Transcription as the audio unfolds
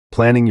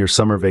Planning your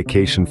summer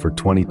vacation for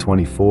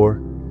 2024?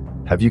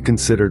 Have you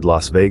considered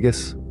Las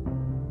Vegas?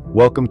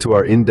 Welcome to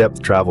our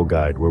in-depth travel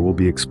guide where we'll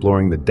be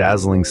exploring the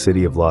dazzling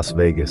city of Las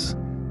Vegas,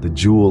 the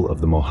jewel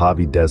of the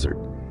Mojave Desert.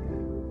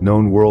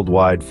 Known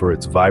worldwide for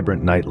its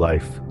vibrant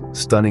nightlife,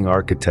 stunning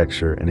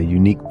architecture, and a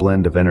unique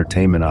blend of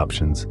entertainment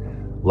options,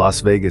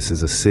 Las Vegas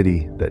is a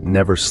city that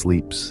never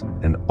sleeps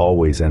and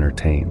always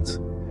entertains.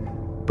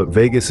 But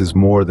Vegas is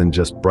more than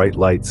just bright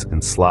lights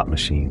and slot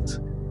machines.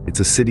 It's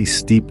a city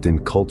steeped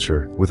in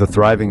culture, with a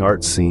thriving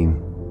art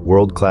scene,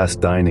 world-class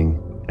dining,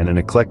 and an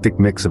eclectic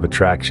mix of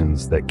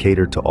attractions that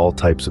cater to all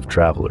types of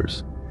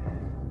travelers.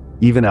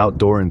 Even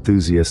outdoor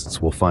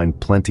enthusiasts will find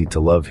plenty to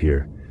love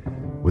here,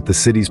 with the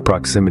city's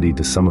proximity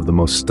to some of the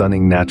most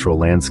stunning natural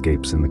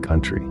landscapes in the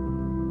country.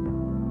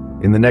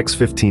 In the next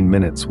 15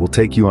 minutes, we'll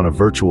take you on a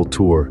virtual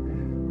tour,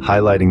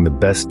 highlighting the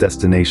best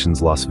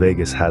destinations Las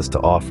Vegas has to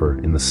offer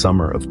in the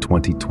summer of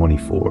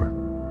 2024.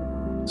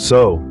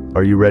 So,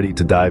 are you ready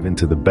to dive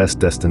into the best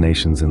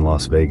destinations in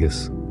Las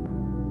Vegas?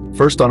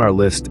 First on our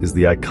list is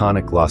the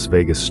iconic Las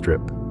Vegas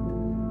Strip.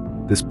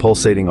 This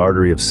pulsating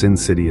artery of Sin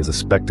City is a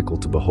spectacle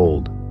to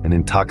behold, an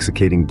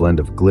intoxicating blend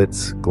of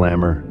glitz,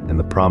 glamour, and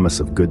the promise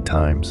of good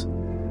times.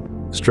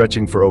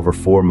 Stretching for over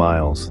 4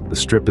 miles, the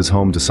Strip is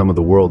home to some of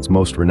the world's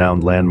most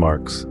renowned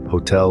landmarks,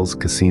 hotels,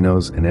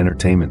 casinos, and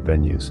entertainment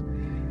venues.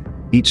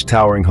 Each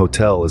towering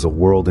hotel is a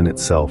world in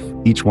itself,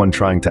 each one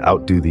trying to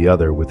outdo the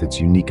other with its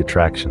unique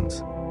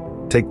attractions.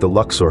 Take the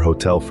Luxor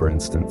Hotel, for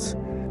instance,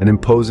 an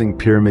imposing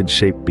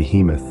pyramid-shaped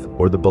behemoth,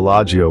 or the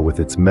Bellagio with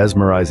its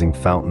mesmerizing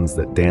fountains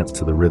that dance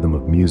to the rhythm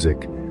of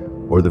music,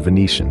 or the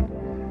Venetian,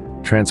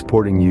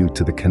 transporting you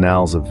to the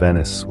canals of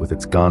Venice with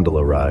its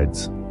gondola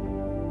rides.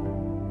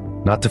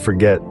 Not to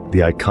forget the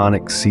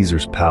iconic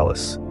Caesar's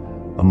Palace,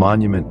 a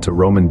monument to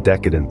Roman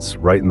decadence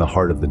right in the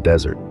heart of the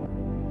desert.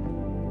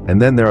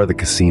 And then there are the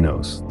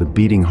casinos, the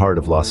beating heart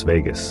of Las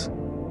Vegas.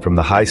 From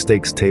the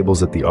high-stakes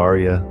tables at the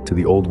Aria to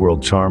the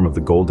old-world charm of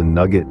the Golden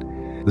Nugget,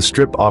 the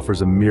Strip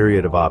offers a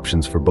myriad of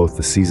options for both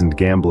the seasoned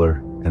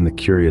gambler and the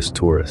curious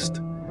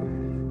tourist.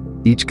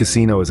 Each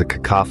casino is a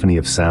cacophony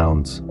of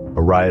sounds,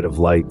 a riot of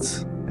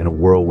lights, and a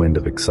whirlwind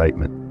of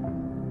excitement.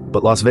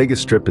 But Las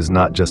Vegas Strip is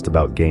not just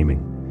about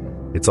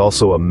gaming. It's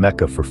also a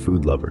mecca for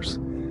food lovers.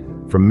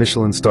 From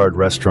Michelin-starred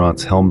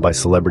restaurants helmed by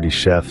celebrity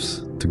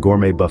chefs to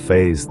gourmet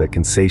buffets that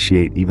can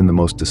satiate even the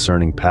most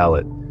discerning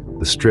palate,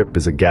 the Strip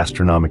is a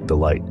gastronomic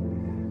delight.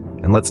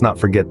 And let's not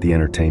forget the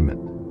entertainment.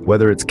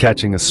 Whether it's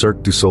catching a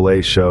Cirque du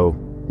Soleil show,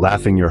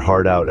 laughing your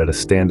heart out at a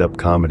stand-up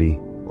comedy,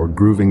 or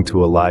grooving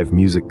to a live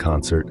music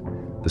concert,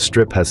 the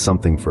Strip has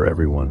something for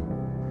everyone.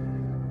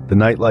 The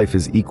nightlife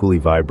is equally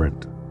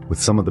vibrant, with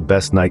some of the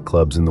best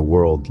nightclubs in the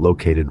world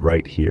located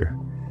right here.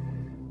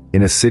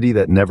 In a city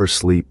that never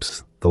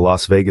sleeps, the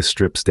Las Vegas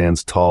Strip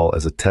stands tall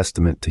as a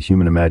testament to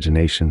human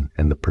imagination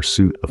and the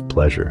pursuit of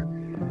pleasure.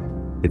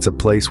 It's a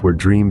place where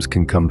dreams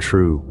can come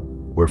true,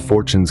 where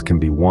fortunes can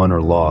be won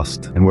or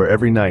lost, and where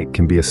every night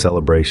can be a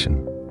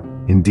celebration.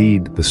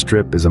 Indeed, the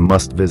Strip is a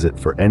must-visit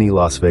for any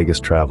Las Vegas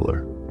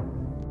traveler.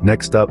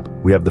 Next up,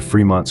 we have the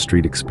Fremont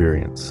Street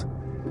Experience.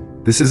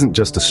 This isn't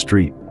just a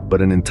street,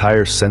 but an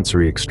entire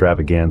sensory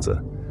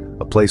extravaganza,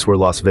 a place where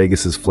Las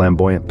Vegas's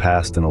flamboyant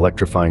past and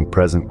electrifying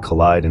present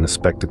collide in a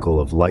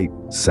spectacle of light,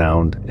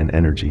 sound, and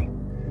energy.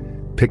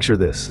 Picture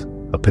this,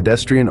 a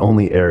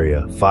pedestrian-only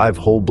area, 5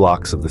 whole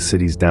blocks of the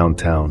city's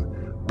downtown,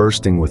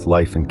 bursting with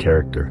life and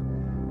character.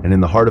 And in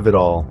the heart of it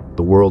all,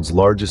 the world's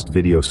largest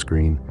video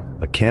screen,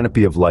 a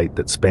canopy of light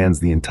that spans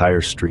the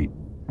entire street.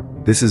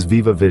 This is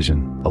Viva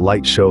Vision, a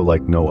light show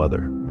like no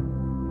other.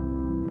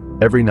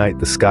 Every night,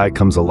 the sky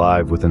comes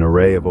alive with an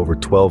array of over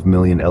 12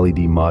 million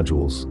LED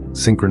modules,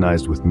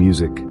 synchronized with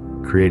music,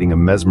 creating a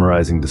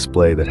mesmerizing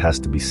display that has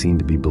to be seen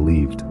to be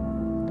believed.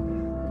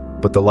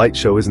 But the light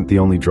show isn't the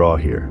only draw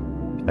here.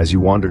 As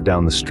you wander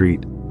down the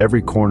street,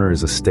 every corner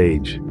is a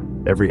stage,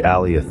 every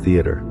alley a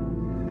theater.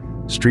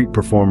 Street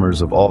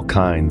performers of all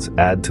kinds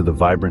add to the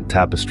vibrant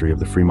tapestry of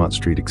the Fremont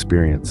Street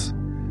Experience.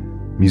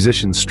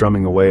 Musicians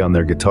strumming away on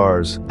their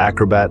guitars,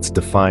 acrobats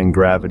defying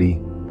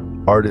gravity,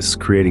 artists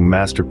creating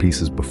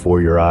masterpieces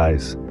before your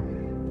eyes.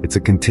 It's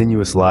a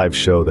continuous live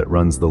show that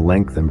runs the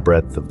length and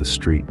breadth of the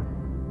street.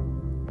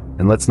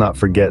 And let's not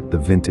forget the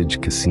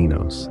vintage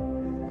casinos.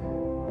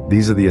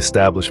 These are the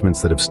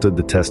establishments that have stood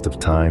the test of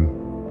time,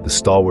 the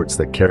stalwarts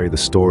that carry the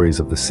stories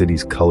of the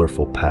city's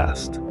colorful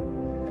past.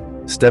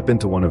 Step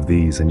into one of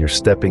these and you're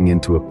stepping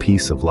into a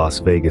piece of Las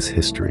Vegas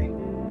history.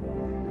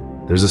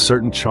 There's a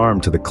certain charm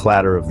to the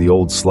clatter of the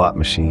old slot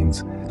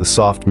machines, the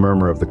soft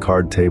murmur of the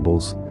card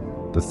tables,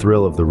 the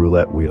thrill of the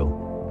roulette wheel.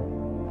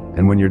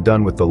 And when you're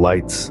done with the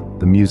lights,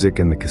 the music,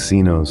 and the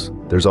casinos,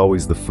 there's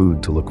always the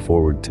food to look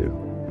forward to.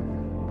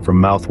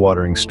 From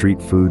mouth-watering street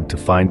food to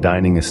fine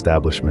dining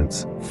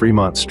establishments,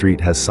 Fremont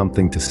Street has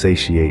something to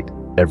satiate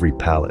every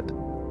palate.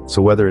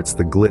 So whether it's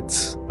the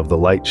glitz of the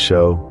light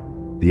show,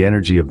 the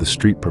energy of the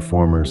street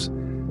performers,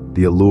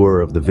 the allure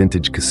of the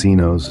vintage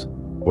casinos,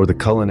 or the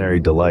culinary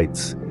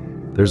delights,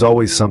 there's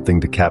always something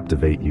to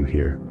captivate you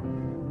here.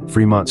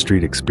 Fremont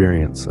Street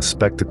Experience, a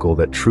spectacle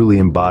that truly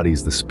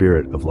embodies the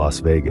spirit of Las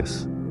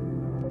Vegas.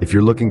 If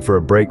you're looking for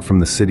a break from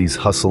the city's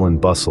hustle and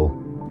bustle,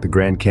 the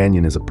Grand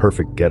Canyon is a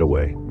perfect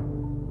getaway.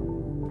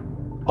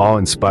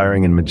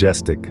 Awe-inspiring and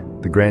majestic,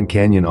 the Grand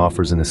Canyon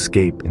offers an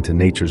escape into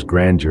nature's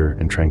grandeur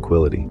and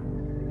tranquility.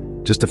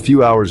 Just a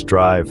few hours'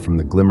 drive from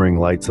the glimmering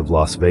lights of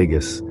Las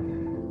Vegas,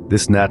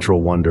 this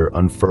natural wonder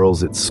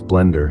unfurls its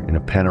splendor in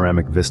a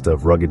panoramic vista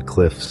of rugged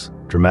cliffs,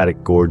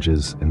 dramatic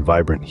gorges, and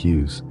vibrant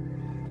hues.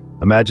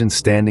 Imagine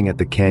standing at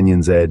the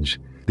canyon's edge,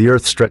 the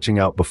earth stretching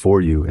out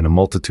before you in a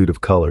multitude of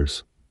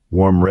colors,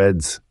 warm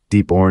reds,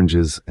 deep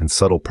oranges, and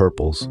subtle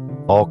purples,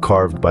 all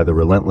carved by the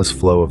relentless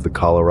flow of the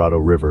Colorado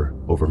River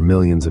over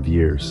millions of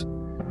years.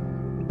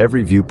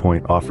 Every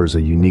viewpoint offers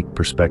a unique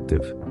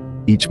perspective,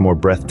 each more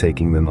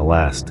breathtaking than the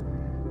last,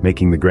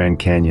 making the Grand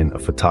Canyon a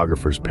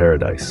photographer's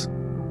paradise.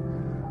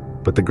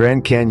 But the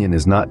Grand Canyon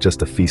is not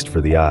just a feast for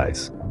the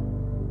eyes.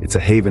 It's a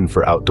haven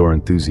for outdoor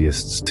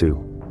enthusiasts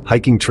too.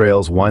 Hiking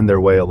trails wind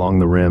their way along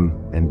the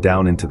rim and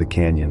down into the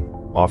canyon,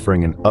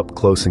 offering an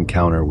up-close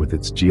encounter with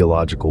its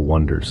geological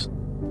wonders.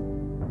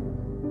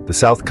 The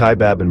South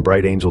Kaibab and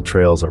Bright Angel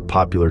trails are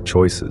popular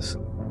choices,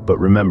 but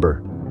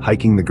remember,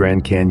 hiking the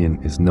Grand Canyon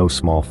is no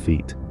small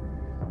feat.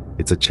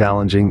 It's a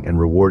challenging and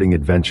rewarding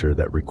adventure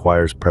that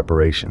requires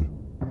preparation.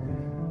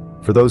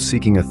 For those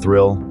seeking a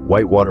thrill,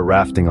 whitewater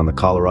rafting on the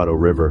Colorado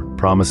River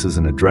promises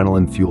an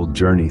adrenaline-fueled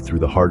journey through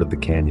the heart of the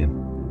canyon.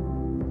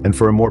 And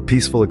for a more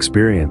peaceful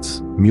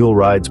experience, mule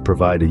rides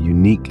provide a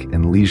unique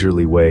and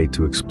leisurely way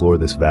to explore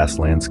this vast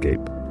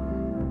landscape.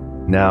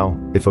 Now,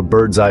 if a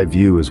bird's-eye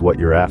view is what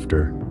you're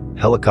after,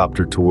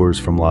 helicopter tours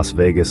from Las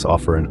Vegas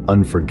offer an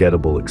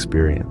unforgettable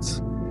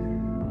experience.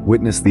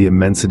 Witness the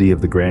immensity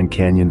of the Grand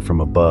Canyon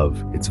from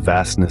above, its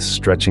vastness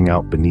stretching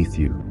out beneath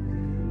you.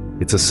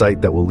 It's a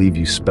sight that will leave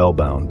you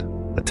spellbound,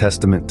 a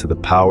testament to the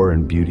power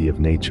and beauty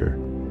of nature.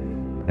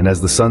 And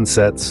as the sun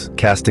sets,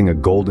 casting a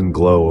golden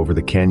glow over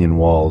the canyon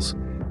walls,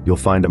 you'll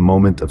find a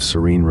moment of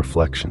serene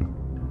reflection.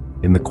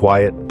 In the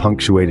quiet,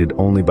 punctuated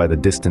only by the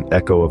distant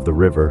echo of the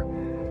river,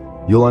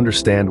 you'll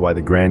understand why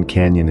the Grand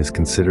Canyon is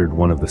considered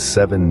one of the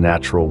 7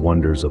 natural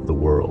wonders of the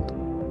world.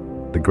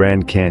 The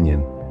Grand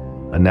Canyon,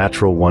 a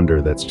natural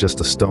wonder that's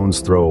just a stone's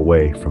throw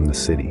away from the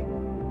city.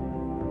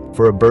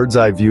 For a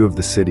bird's-eye view of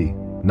the city,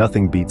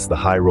 nothing beats the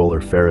high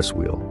roller Ferris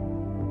wheel.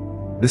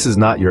 This is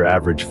not your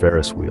average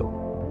Ferris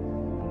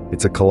wheel.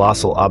 It's a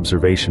colossal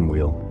observation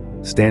wheel,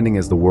 standing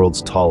as the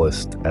world's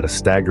tallest at a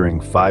staggering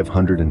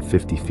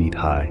 550 feet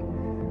high.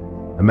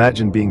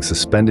 Imagine being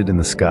suspended in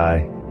the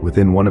sky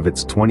within one of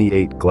its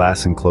 28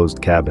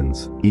 glass-enclosed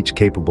cabins, each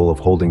capable of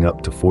holding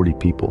up to 40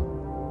 people.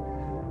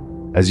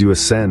 As you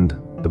ascend,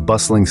 the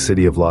bustling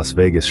city of Las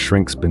Vegas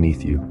shrinks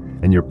beneath you,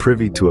 and you're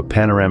privy to a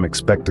panoramic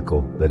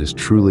spectacle that is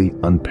truly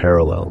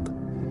unparalleled.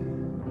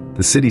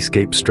 The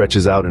cityscape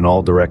stretches out in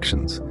all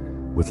directions,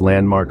 with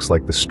landmarks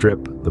like the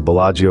Strip, the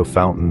Bellagio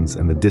fountains,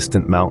 and the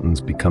distant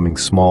mountains becoming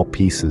small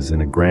pieces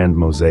in a grand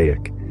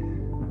mosaic.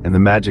 And the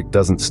magic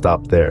doesn't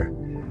stop there.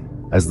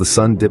 As the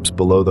sun dips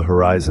below the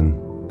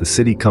horizon, the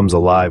city comes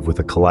alive with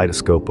a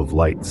kaleidoscope of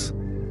lights.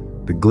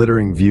 The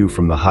glittering view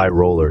from the high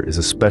roller is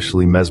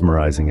especially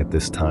mesmerizing at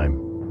this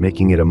time,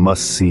 making it a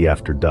must-see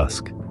after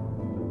dusk.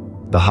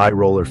 The high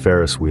roller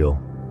Ferris wheel,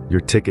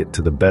 your ticket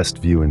to the best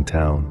view in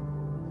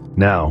town.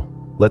 Now,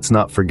 let's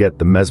not forget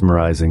the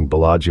mesmerizing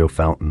Bellagio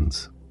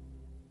fountains.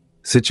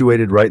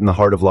 Situated right in the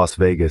heart of Las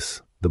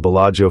Vegas, the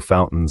Bellagio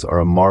fountains are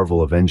a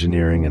marvel of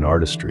engineering and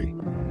artistry.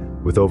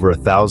 With over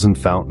 1,000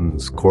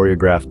 fountains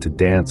choreographed to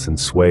dance and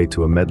sway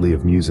to a medley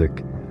of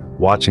music,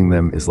 watching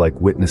them is like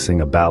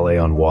witnessing a ballet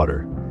on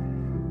water.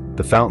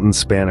 The fountains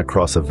span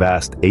across a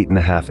vast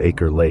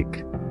 8.5-acre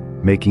lake,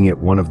 making it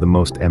one of the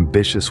most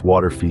ambitious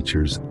water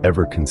features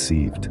ever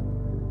conceived.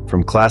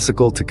 From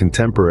classical to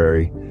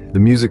contemporary, the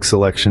music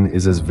selection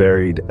is as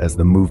varied as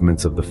the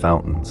movements of the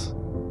fountains.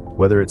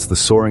 Whether it's the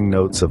soaring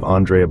notes of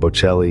Andrea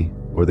Bocelli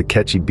or the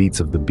catchy beats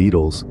of the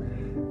Beatles,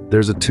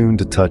 there's a tune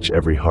to touch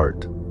every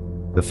heart.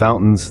 The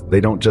fountains, they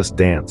don't just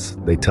dance,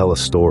 they tell a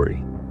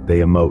story,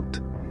 they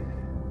emote.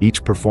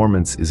 Each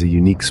performance is a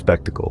unique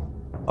spectacle,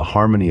 a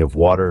harmony of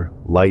water,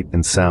 light,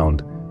 and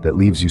sound that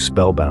leaves you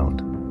spellbound.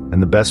 And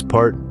the best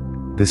part?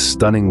 This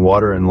stunning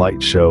water and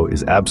light show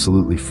is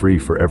absolutely free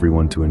for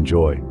everyone to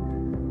enjoy.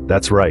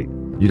 That's right,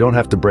 you don't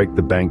have to break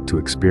the bank to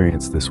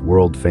experience this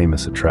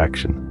world-famous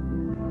attraction.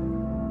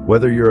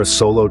 Whether you're a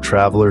solo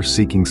traveler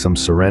seeking some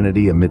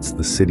serenity amidst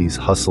the city's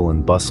hustle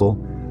and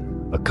bustle,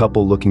 a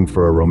couple looking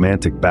for a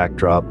romantic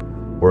backdrop,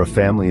 or a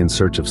family in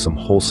search of some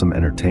wholesome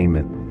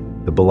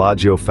entertainment, the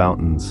Bellagio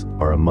fountains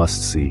are a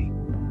must-see.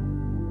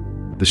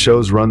 The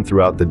shows run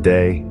throughout the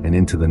day and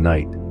into the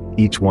night,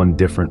 each one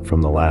different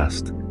from the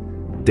last.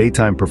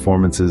 Daytime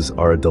performances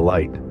are a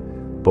delight,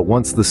 but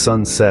once the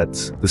sun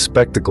sets, the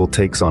spectacle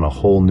takes on a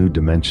whole new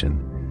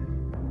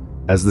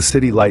dimension. As the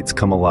city lights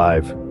come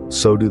alive,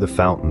 so do the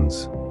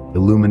fountains,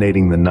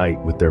 illuminating the night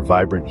with their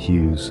vibrant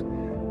hues,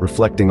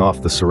 reflecting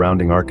off the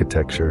surrounding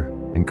architecture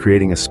and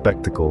creating a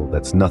spectacle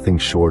that's nothing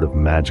short of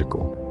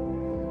magical.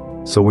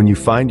 So when you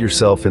find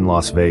yourself in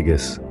Las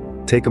Vegas,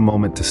 take a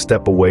moment to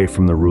step away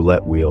from the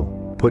roulette wheel,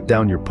 put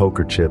down your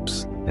poker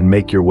chips, and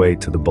make your way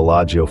to the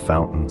Bellagio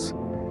fountains.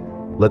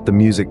 Let the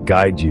music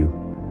guide you,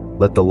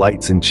 let the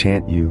lights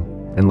enchant you,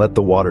 and let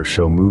the water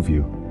show move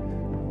you.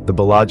 The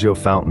Bellagio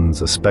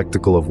fountains, a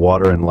spectacle of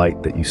water and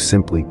light that you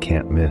simply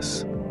can't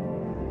miss.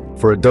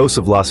 For a dose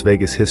of Las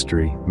Vegas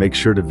history, make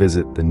sure to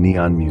visit the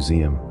Neon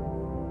Museum.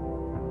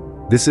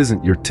 This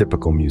isn't your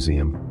typical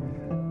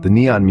museum. The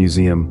Neon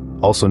Museum,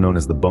 also known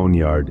as the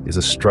Boneyard, is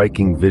a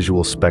striking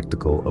visual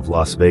spectacle of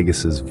Las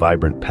Vegas's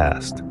vibrant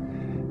past.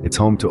 It's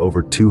home to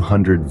over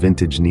 200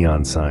 vintage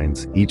neon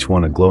signs, each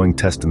one a glowing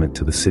testament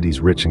to the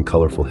city's rich and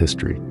colorful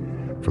history.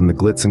 From the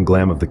glitz and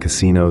glam of the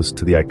casinos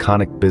to the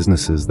iconic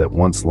businesses that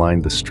once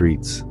lined the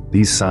streets,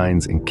 these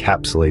signs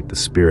encapsulate the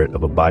spirit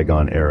of a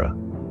bygone era.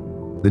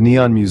 The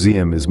Neon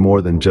Museum is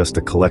more than just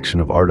a collection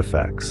of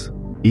artifacts.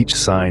 Each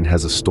sign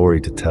has a story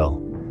to tell.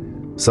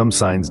 Some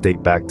signs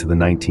date back to the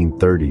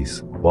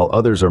 1930s, while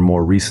others are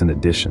more recent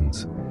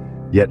additions.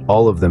 Yet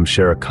all of them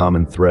share a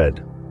common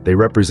thread. They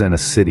represent a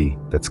city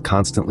that's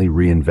constantly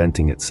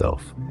reinventing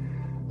itself.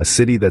 A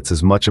city that's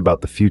as much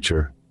about the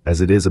future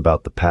as it is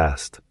about the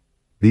past.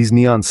 These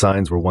neon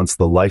signs were once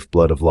the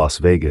lifeblood of Las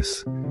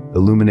Vegas,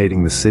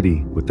 illuminating the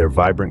city with their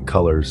vibrant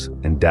colors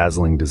and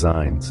dazzling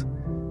designs.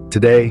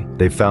 Today,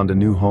 they've found a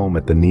new home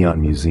at the Neon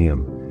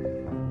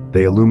Museum.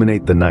 They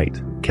illuminate the night,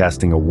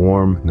 casting a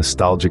warm,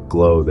 nostalgic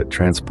glow that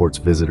transports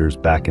visitors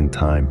back in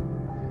time.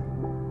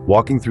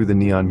 Walking through the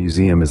Neon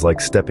Museum is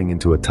like stepping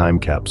into a time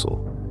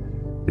capsule.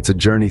 It's a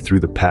journey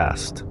through the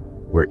past,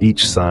 where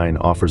each sign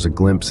offers a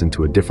glimpse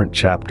into a different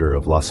chapter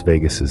of Las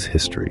Vegas's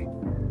history.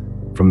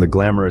 From the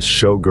glamorous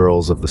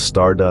showgirls of the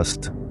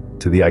Stardust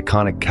to the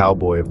iconic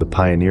cowboy of the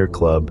Pioneer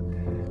Club,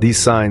 these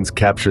signs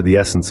capture the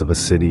essence of a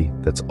city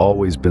that's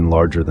always been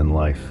larger than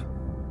life.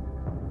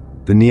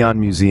 The Neon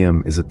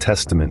Museum is a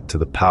testament to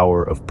the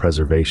power of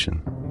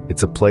preservation.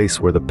 It's a place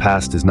where the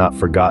past is not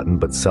forgotten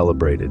but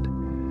celebrated.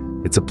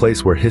 It's a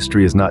place where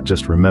history is not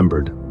just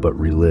remembered, but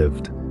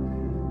relived.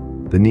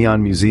 The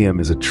Neon Museum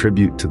is a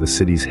tribute to the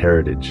city's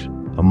heritage,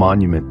 a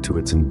monument to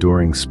its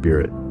enduring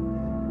spirit.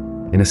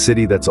 In a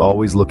city that's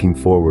always looking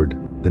forward,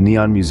 the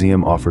Neon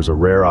Museum offers a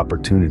rare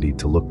opportunity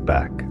to look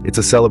back. It's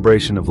a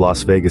celebration of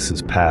Las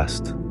Vegas's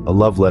past, a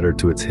love letter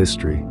to its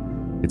history.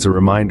 It's a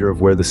reminder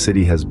of where the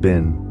city has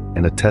been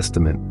and a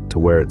testament to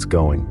where it's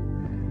going.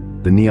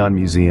 The Neon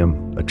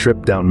Museum, a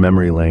trip down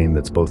memory lane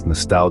that's both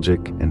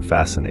nostalgic and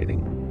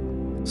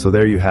fascinating. So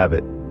there you have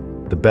it,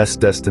 the best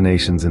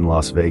destinations in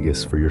Las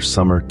Vegas for your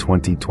summer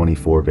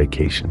 2024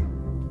 vacation.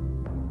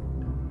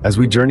 As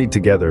we journeyed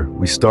together,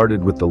 we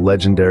started with the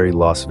legendary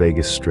Las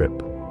Vegas Strip,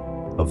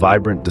 a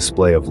vibrant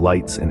display of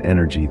lights and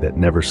energy that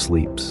never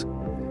sleeps.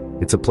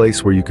 It's a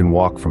place where you can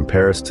walk from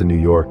Paris to New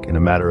York in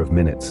a matter of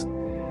minutes,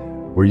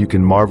 where you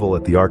can marvel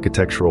at the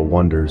architectural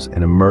wonders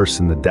and immerse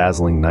in the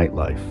dazzling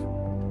nightlife.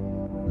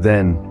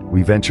 Then,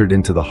 we ventured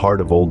into the heart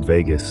of Old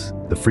Vegas,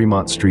 the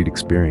Fremont Street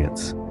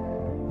Experience.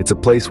 It's a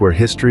place where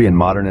history and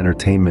modern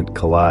entertainment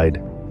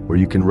collide, where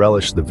you can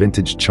relish the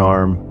vintage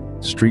charm,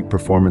 street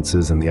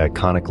performances, and the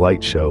iconic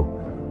light show,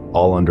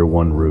 all under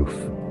one roof.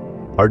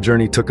 Our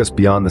journey took us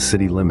beyond the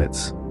city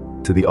limits,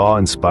 to the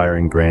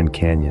awe-inspiring Grand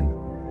Canyon.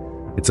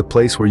 It's a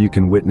place where you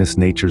can witness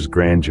nature's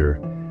grandeur,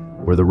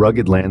 where the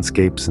rugged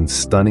landscapes and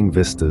stunning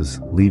vistas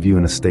leave you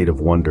in a state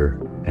of wonder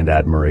and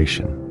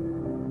admiration.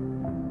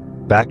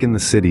 Back in the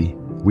city,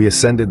 we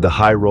ascended the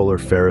high roller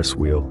Ferris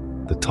wheel,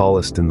 the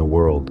tallest in the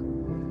world.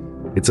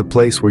 It's a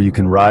place where you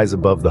can rise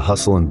above the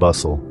hustle and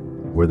bustle,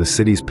 where the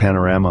city's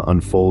panorama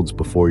unfolds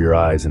before your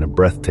eyes in a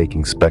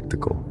breathtaking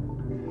spectacle.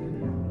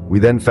 We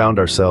then found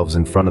ourselves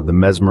in front of the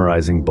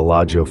mesmerizing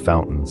Bellagio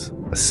fountains,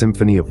 a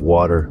symphony of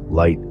water,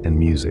 light, and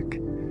music.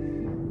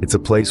 It's a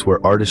place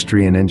where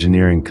artistry and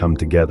engineering come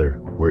together,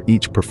 where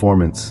each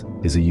performance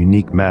is a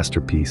unique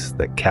masterpiece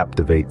that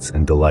captivates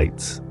and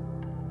delights.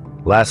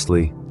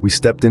 Lastly, we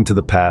stepped into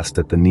the past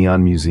at the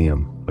Neon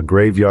Museum, a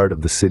graveyard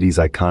of the city's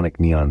iconic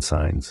neon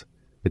signs.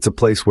 It's a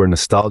place where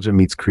nostalgia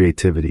meets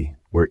creativity,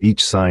 where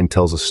each sign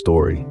tells a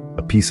story,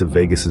 a piece of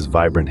Vegas's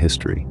vibrant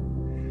history.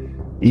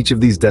 Each of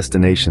these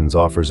destinations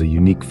offers a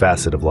unique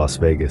facet of Las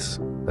Vegas,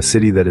 a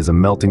city that is a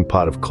melting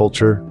pot of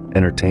culture,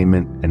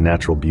 entertainment, and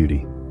natural beauty.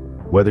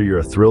 Whether you're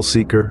a thrill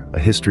seeker, a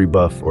history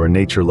buff, or a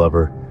nature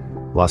lover,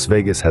 Las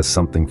Vegas has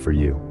something for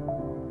you.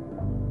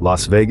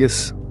 Las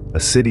Vegas, a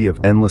city of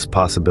endless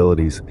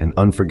possibilities and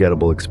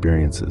unforgettable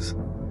experiences.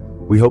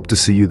 We hope to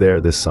see you there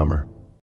this summer.